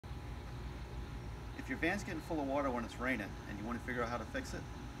your van's getting full of water when it's raining and you want to figure out how to fix it,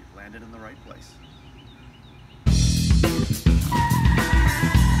 you've landed in the right place.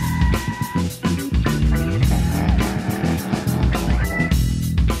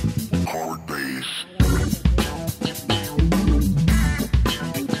 Hard bass.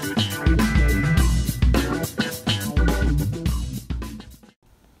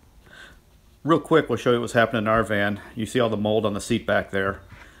 Real quick, we'll show you what's happening in our van. You see all the mold on the seat back there.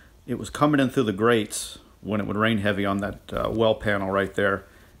 It was coming in through the grates when it would rain heavy on that well panel right there,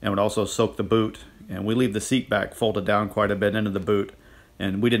 and would also soak the boot. And we leave the seat back folded down quite a bit into the boot,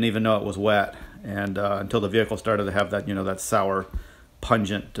 and we didn't even know it was wet, and until the vehicle started to have that, that sour,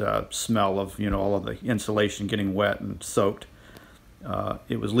 pungent smell of, all of the insulation getting wet and soaked.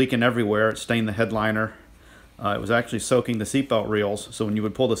 It was leaking everywhere. It stained the headliner. It was actually soaking the seatbelt reels, so when you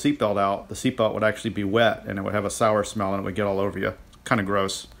would pull the seatbelt out, the seatbelt would actually be wet and it would have a sour smell and it would get all over you. Kind of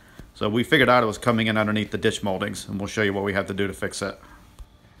gross. So we figured out it was coming in underneath the ditch moldings, and we'll show you what we had to do to fix it.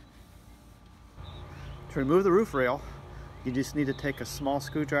 To remove the roof rail, you just need to take a small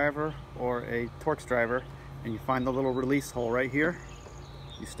screwdriver or a Torx driver, and you find the little release hole right here.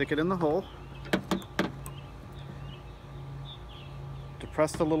 You stick it in the hole.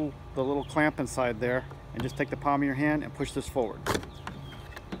 Depress the little clamp inside there, and just take the palm of your hand and push this forward.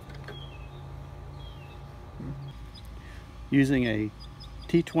 Using a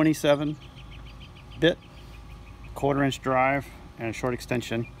T27 bit, 1/4 inch drive, and a short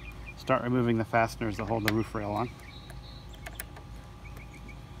extension, start removing the fasteners that hold the roof rail on.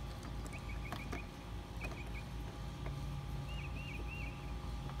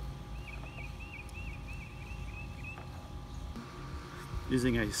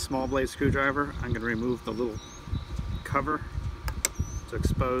 Using a small blade screwdriver, I'm going to remove the little cover to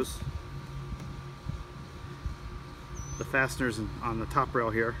expose the fasteners on the top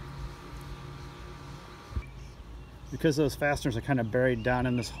rail here. Because those fasteners are kind of buried down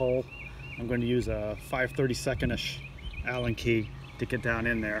in this hole, I'm going to use a 5/32-ish Allen key to get down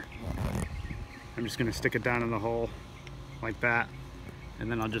in there. I'm just going to stick it down in the hole like that, and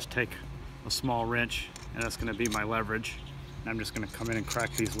then I'll just take a small wrench, and that's going to be my leverage. And I'm just going to come in and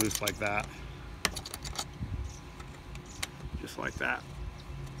crack these loose like that. Just like that.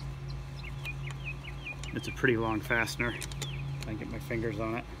 It's a pretty long fastener. I can get my fingers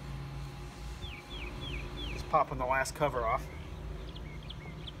on it. Just popping the last cover off.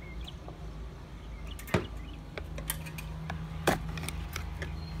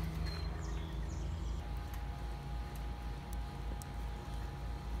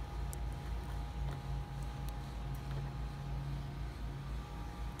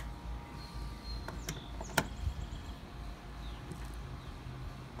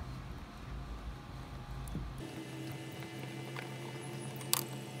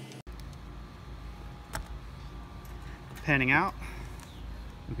 Panning out,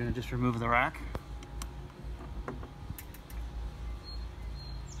 we're going to just remove the rack.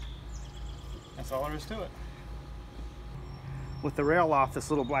 That's all there is to it. With the rail off, this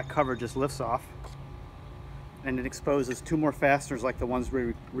little black cover just lifts off, and it exposes 2 more fasteners like the ones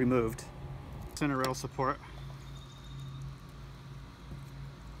we removed. Center rail support.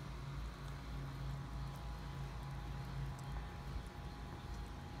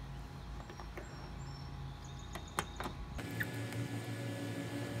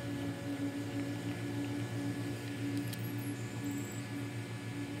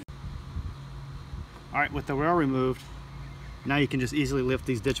 Alright, with the rail removed, now you can just easily lift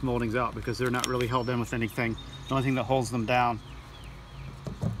these ditch moldings out because they're not really held in with anything. The only thing that holds them down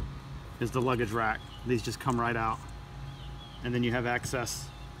is the luggage rack. These just come right out. And then you have access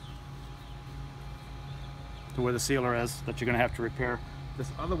to where the sealer is that you're going to have to repair.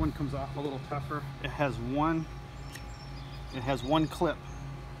 This other one comes off a little tougher. It has one clip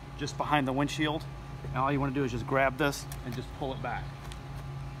just behind the windshield. And all you want to do is just grab this and just pull it back.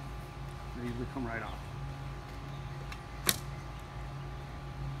 They usually come right off.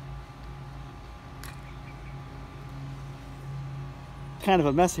 Kind of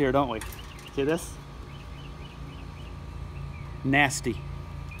a mess here, don't we? See this? Nasty.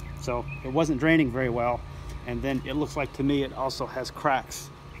 So it wasn't draining very well, and then it looks like to me it also has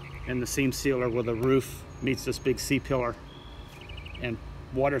cracks in the seam sealer where the roof meets this big C-pillar, and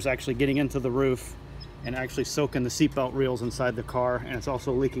water's actually getting into the roof and actually soaking the seatbelt reels inside the car, and it's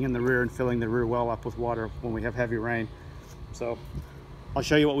also leaking in the rear and filling the rear well up with water when we have heavy rain. So I'll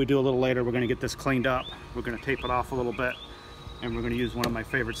show you what we do a little later. We're going to get this cleaned up. We're going to tape it off a little bit, and we're going to use one of my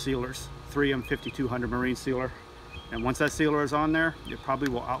favorite sealers, 3M 5200 marine sealer. And once that sealer is on there, it probably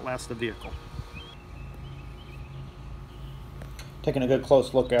will outlast the vehicle. Taking a good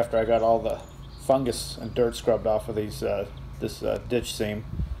close look after I got all the fungus and dirt scrubbed off of these this ditch seam,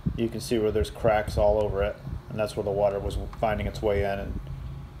 you can see where there's cracks all over it, and that's where the water was finding its way in and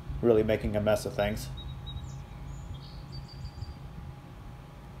really making a mess of things.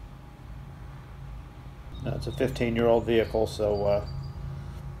 Now, it's a 15-year-old vehicle, so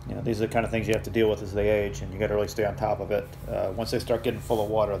you know, these are the kind of things you have to deal with as they age, and you got to really stay on top of it. Once they start getting full of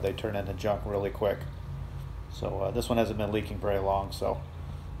water, they turn into junk really quick. So this one hasn't been leaking very long, so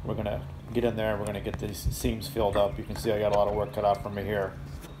we're going to get in there and we're going to get these seams filled up. You can see I got a lot of work cut out for me here.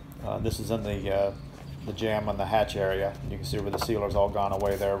 This is in the jam on the hatch area. You can see where the sealer's all gone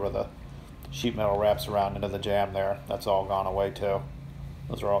away there, where the sheet metal wraps around into the jam there. That's all gone away too.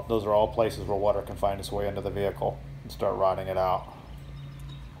 Those are all places where water can find its way into the vehicle and start rotting it out.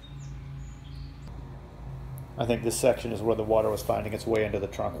 I think this section is where the water was finding its way into the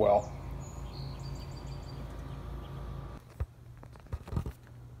trunk well.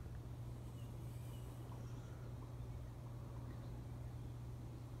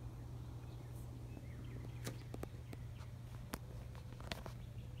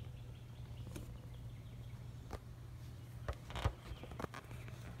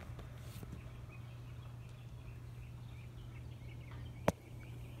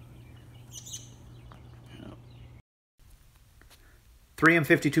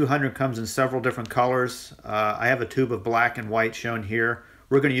 3M5200 comes in several different colors. I have a tube of black and white shown here.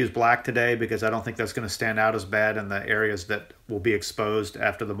 We're going to use black today because I don't think that's going to stand out as bad in the areas that will be exposed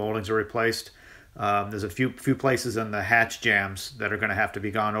after the moldings are replaced. There's a few places in the hatch jams that are going to have to be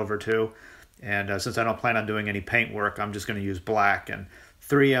gone over too. And since I don't plan on doing any paint work, I'm just going to use black. And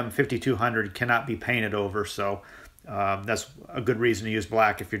 3M5200 cannot be painted over, so that's a good reason to use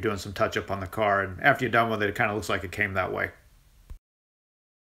black if you're doing some touch-up on the car. And after you're done with it, it kind of looks like it came that way.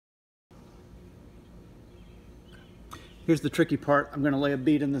 Here's the tricky part. I'm going to lay a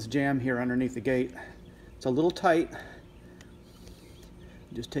bead in this jam here underneath the gate. It's a little tight.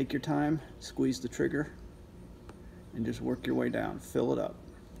 Just take your time, squeeze the trigger, and just work your way down. Fill it up.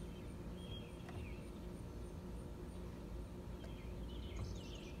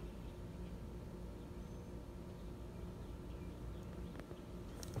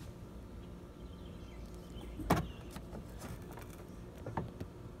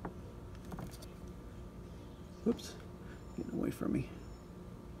 Oops. Getting away from me.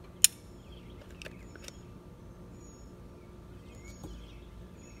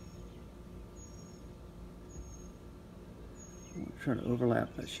 I'm going to try to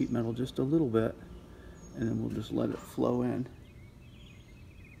overlap that sheet metal just a little bit, and then we'll just let it flow in.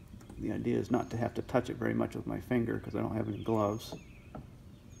 The idea is not to have to touch it very much with my finger because I don't have any gloves.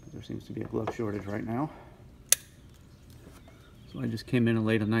 There seems to be a glove shortage right now. So I just came in and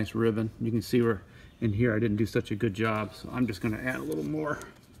laid a nice ribbon. You can see where in here I didn't do such a good job, so I'm just going to add a little more.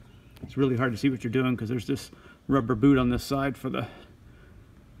 It's really hard to see what you're doing because there's this rubber boot on this side for the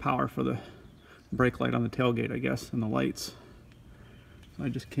power for the brake light on the tailgate, I guess, and the lights. So I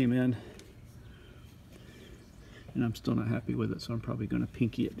just came in and I'm still not happy with it, so I'm probably going to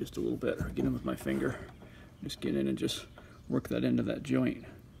pinky it just a little bit, or get in with my finger. Just get in and just work that into that joint,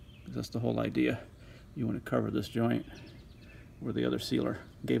 because that's the whole idea. You want to cover this joint where the other sealer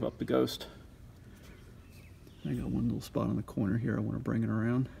gave up the ghost. I got one little spot on the corner here. I want to bring it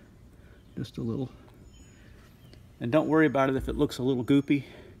around just a little. And don't worry about it if it looks a little goopy.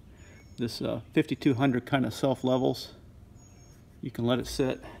 This 5200 kind of self-levels. You can let it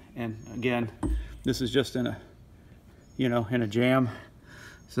sit. And again, this is just in a, you know, in a jam.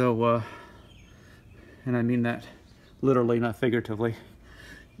 So, and I mean that literally, not figuratively.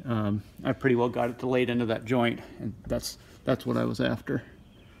 I pretty well got it laid into that joint, and that's what I was after.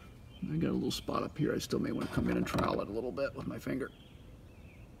 I got a little spot up here. I still may want to come in and trowel it a little bit with my finger.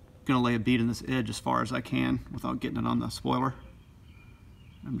 Gonna lay a bead in this edge as far as I can without getting it on the spoiler.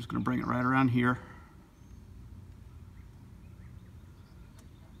 I'm just gonna bring it right around here.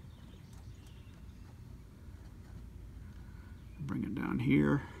 Bring it down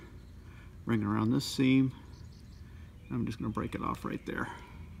here. Bring it around this seam. I'm just gonna break it off right there.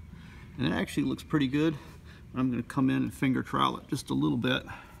 And it actually looks pretty good. I'm gonna come in and finger trowel it just a little bit,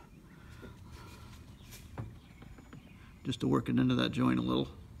 just to work it into that joint a little.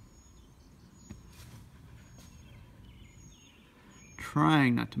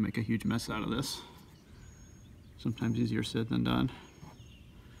 Trying not to make a huge mess out of this. Sometimes easier said than done.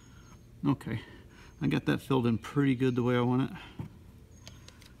 Okay, I got that filled in pretty good the way I want it.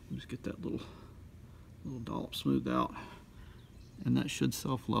 Just get that little dollop smoothed out, and that should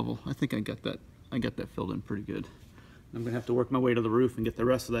self-level. I think I got that filled in pretty good. I'm gonna have to work my way to the roof and get the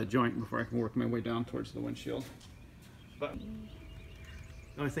rest of that joint before I can work my way down towards the windshield. But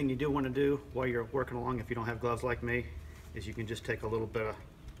The only thing you do want to do while you're working along, if you don't have gloves like me, is you can just take a little bit of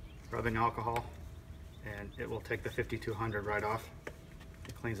rubbing alcohol and it will take the 5200 right off.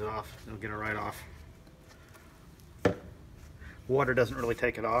 It cleans it off, it'll get it right off. Water doesn't really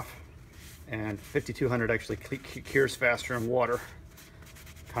take it off, and 5200 actually cures faster in water,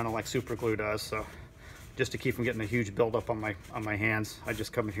 kind of like super glue does. So just to keep from getting a huge buildup on my hands, I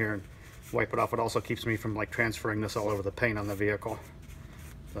just come in here and wipe it off. It also keeps me from like transferring this all over the paint on the vehicle.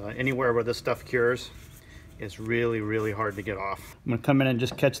 Anywhere where this stuff cures is really, really hard to get off. I'm gonna come in and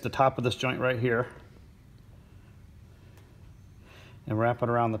just catch the top of this joint right here and wrap it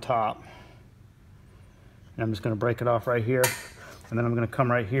around the top. And I'm just gonna break it off right here. And then I'm gonna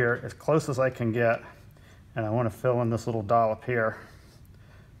come right here as close as I can get. And I wanna fill in this little dollop here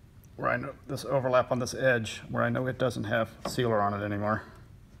where I know this overlap on this edge where I know it doesn't have sealer on it anymore.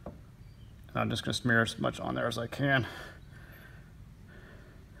 And I'm just gonna smear as much on there as I can.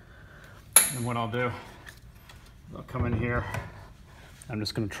 And what I'll do, I'll come in here, I'm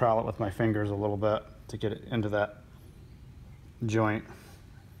just going to trowel it with my fingers a little bit to get it into that joint.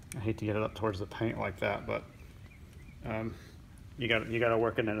 I hate to get it up towards the paint like that, but you got to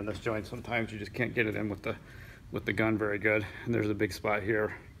work it into this joint. Sometimes you just can't get it in with the gun very good. And there's a big spot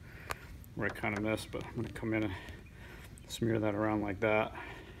here where I kind of missed, but I'm going to come in and smear that around like that.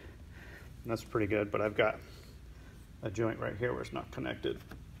 And that's pretty good, but I've got a joint right here where it's not connected.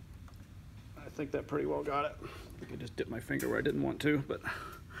 I think that pretty well got it. I think I just dipped my finger where I didn't want to, but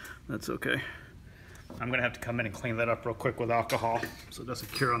that's okay. I'm gonna have to come in and clean that up real quick with alcohol so it doesn't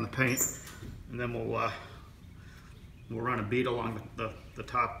cure on the paint. And then we'll run a bead along the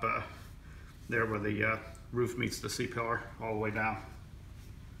top there where the roof meets the C-pillar all the way down.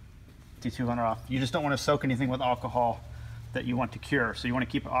 5200 off. You just don't want to soak anything with alcohol that you want to cure. So you want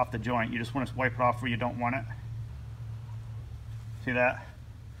to keep it off the joint. You just want to wipe it off where you don't want it. See that?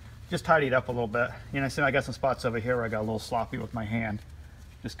 Just tidy it up a little bit. You know, see, I got some spots over here where I got a little sloppy with my hand.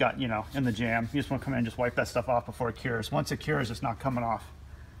 Just got, you know, in the jam. You just want to come in and just wipe that stuff off before it cures. Once it cures, it's not coming off.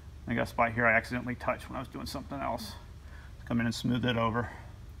 I got a spot here I accidentally touched when I was doing something else. Come in and smooth it over.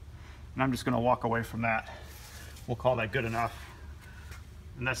 And I'm just going to walk away from that. We'll call that good enough.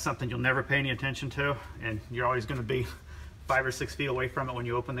 And that's something you'll never pay any attention to. And you're always going to be 5 or 6 feet away from it when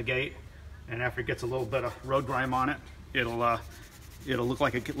you open the gate. And after it gets a little bit of road grime on it, it'll look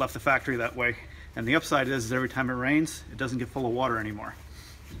like it left the factory that way. And the upside is every time it rains, it doesn't get full of water anymore.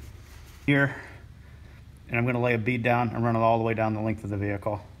 Here, and I'm going to lay a bead down and run it all the way down the length of the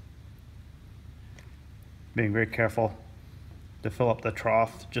vehicle. Being very careful to fill up the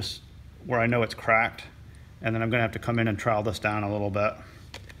trough just where I know it's cracked. And then I'm going to have to come in and trowel this down a little bit.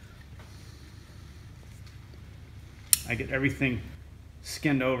 I get everything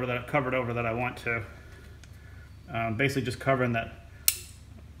skinned over, that covered over that I want to. Basically just covering that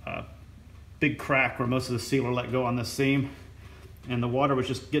big crack where most of the sealer let go on this seam. And the water was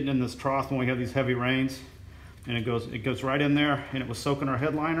just getting in this trough when we have these heavy rains. And it goes right in there, and it was soaking our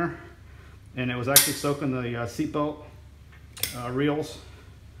headliner. And it was actually soaking the seatbelt reels,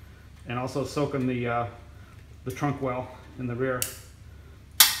 and also soaking the trunk well in the rear.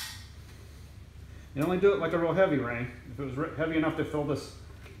 You only do it like a real heavy rain. If it was heavy enough to fill this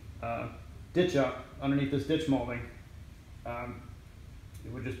ditch up underneath this ditch molding,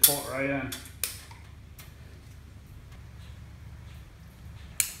 it would just pull it right in.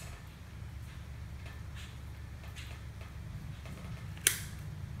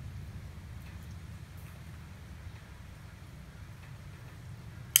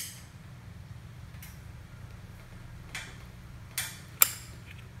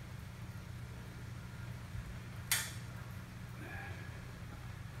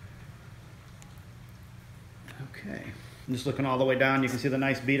 Okay, I'm just looking all the way down. You can see the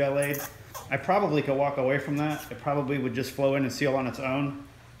nice bead I laid. I probably could walk away from that. It probably would just flow in and seal on its own.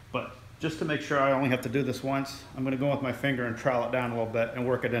 But just to make sure I only have to do this once, I'm going to go with my finger and trowel it down a little bit and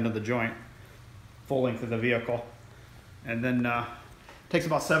work it into the joint, full length of the vehicle. And then it takes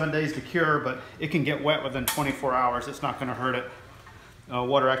about 7 days to cure, but it can get wet within 24 hours. It's not going to hurt it.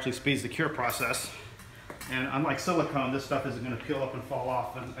 Water actually speeds the cure process. And unlike silicone, this stuff isn't going to peel up and fall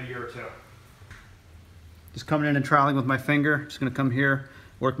off in a year or two. Just coming in and troweling with my finger. Just going to come here,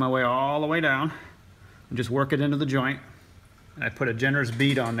 work my way all the way down, and just work it into the joint. And I put a generous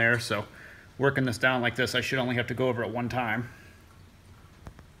bead on there, so working this down like this, I should only have to go over it one time.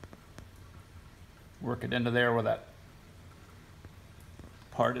 Work it into there where that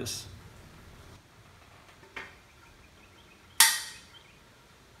part is.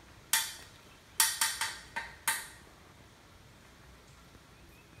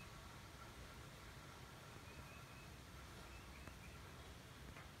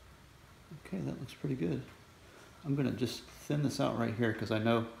 Okay, that looks pretty good. I'm going to just thin this out right here because I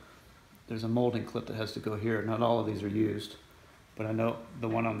know there's a molding clip that has to go here. Not all of these are used, but I know the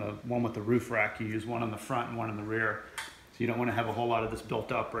one with the roof rack, you use one on the front and one in the rear. So you don't want to have a whole lot of this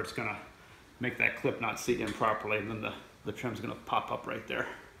built up or it's going to make that clip not seat in properly, and then the trim's going to pop up right there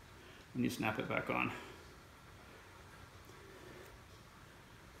when you snap it back on.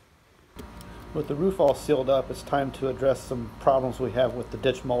 With the roof all sealed up, it's time to address some problems we have with the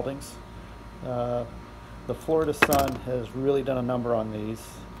ditch moldings. The Florida sun has really done a number on these,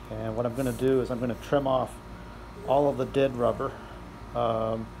 and what I'm going to do is I'm going to trim off all of the dead rubber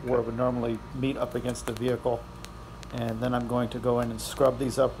where it would normally meet up against the vehicle, and then I'm going to go in and scrub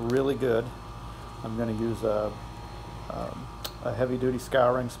these up really good. I'm going to use a heavy-duty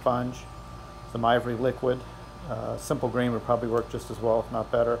scouring sponge, some ivory liquid. Simple green would probably work just as well, if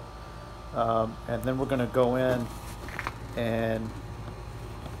not better. And then we're going to go in and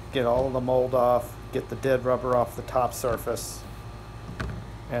get all of the mold off, get the dead rubber off the top surface.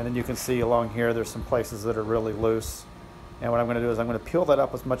 And then you can see along here there's some places that are really loose. And what I'm going to do is I'm going to peel that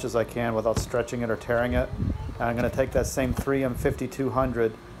up as much as I can without stretching it or tearing it. And I'm going to take that same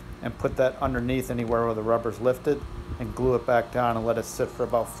 3M5200 and put that underneath anywhere where the rubber's lifted and glue it back down and let it sit for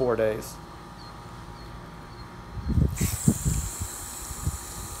about 4 days.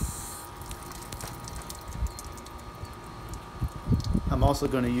 I'm also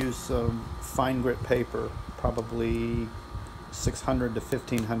going to use some fine grit paper, probably 600 to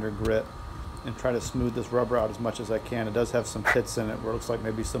 1500 grit, and try to smooth this rubber out as much as I can. It does have some pits in it where it looks like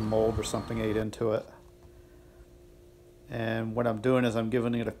maybe some mold or something ate into it. And what I'm doing is I'm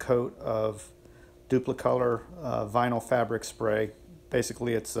giving it a coat of Duplicolor vinyl fabric spray.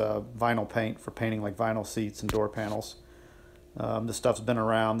 Basically it's vinyl paint for painting like vinyl seats and door panels. This stuff's been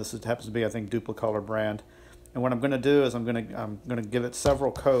around. This happens to be, I think, Duplicolor brand. And what I'm going to do is I'm going to give it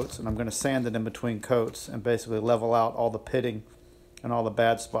several coats, and I'm going to sand it in between coats and basically level out all the pitting and all the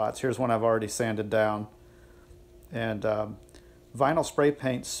bad spots. Here's one I've already sanded down. And vinyl spray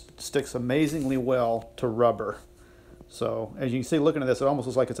paint sticks amazingly well to rubber. So as you can see, looking at this, it almost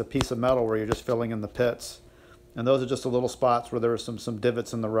looks like it's a piece of metal where you're just filling in the pits. And those are just the little spots where there were some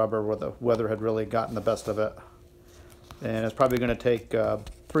divots in the rubber where the weather had really gotten the best of it. And it's probably going to take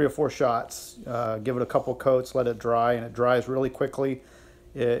 3 or 4 shots. Give it a couple coats, let it dry, and it dries really quickly.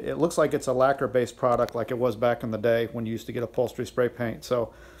 It looks like it's a lacquer-based product like it was back in the day when you used to get upholstery spray paint.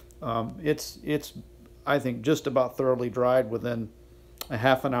 So it's I think, just about thoroughly dried within a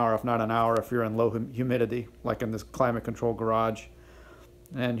half an hour, if not an hour, if you're in low humidity, like in this climate control garage.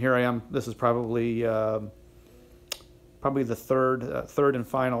 And here I am. This is probably the third and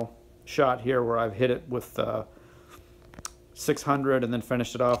final shot here, where I've hit it with 600 and then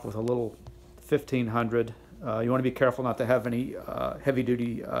finished it off with a little 1500. You want to be careful not to have any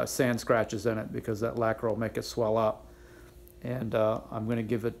heavy-duty sand scratches in it, because that lacquer will make it swell up. And I'm going to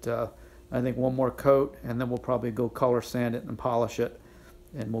give it, I think, one more coat, and then we'll probably go color sand it and polish it,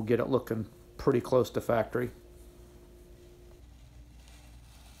 and we'll get it looking pretty close to factory.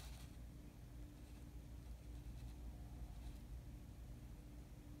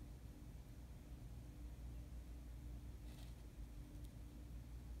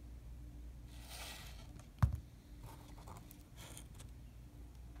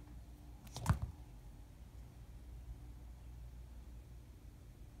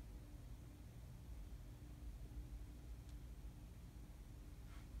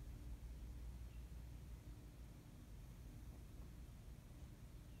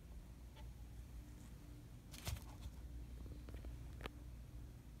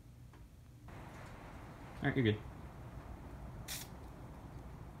 All right, you're good.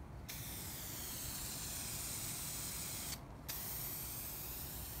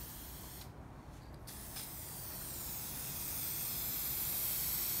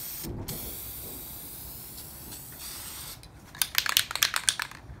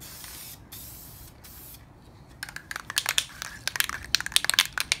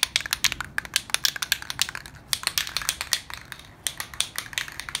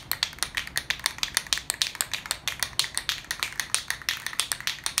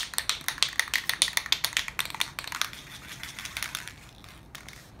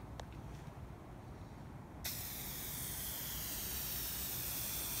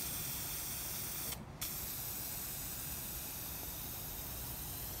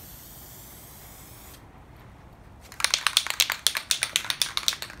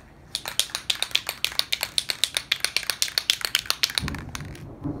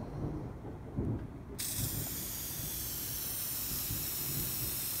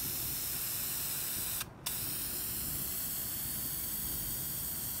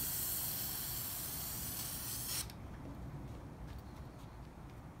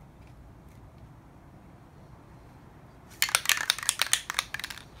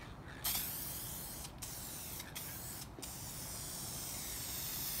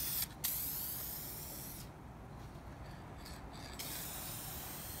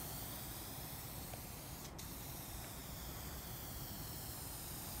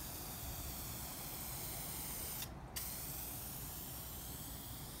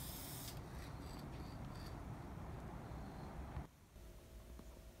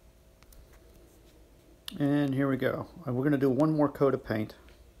 And here we go. We're going to do one more coat of paint.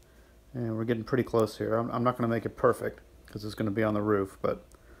 And we're getting pretty close here. I'm not going to make it perfect because it's going to be on the roof, but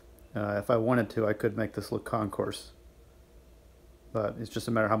if I wanted to, I could make this look concourse. But it's just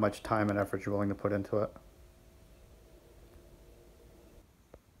a matter of how much time and effort you're willing to put into it.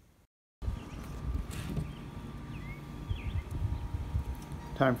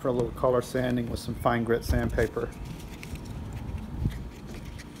 Time for a little color sanding with some fine grit sandpaper.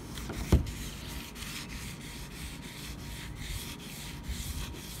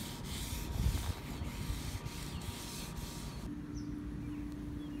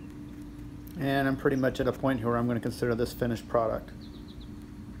 And I'm pretty much at a point here where I'm going to consider this finished product.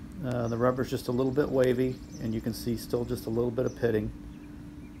 The rubber's just a little bit wavy, and you can see still just a little bit of pitting,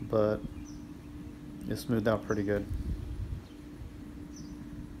 but it's smoothed out pretty good.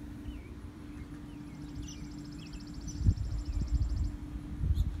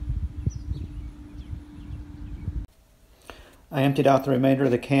 I emptied out the remainder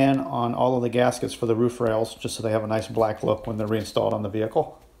of the can on all of the gaskets for the roof rails, just so they have a nice black look when they're reinstalled on the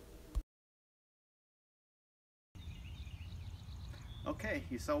vehicle. Okay,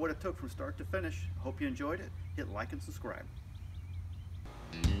 you saw what it took from start to finish. Hope you enjoyed it. Hit like and subscribe.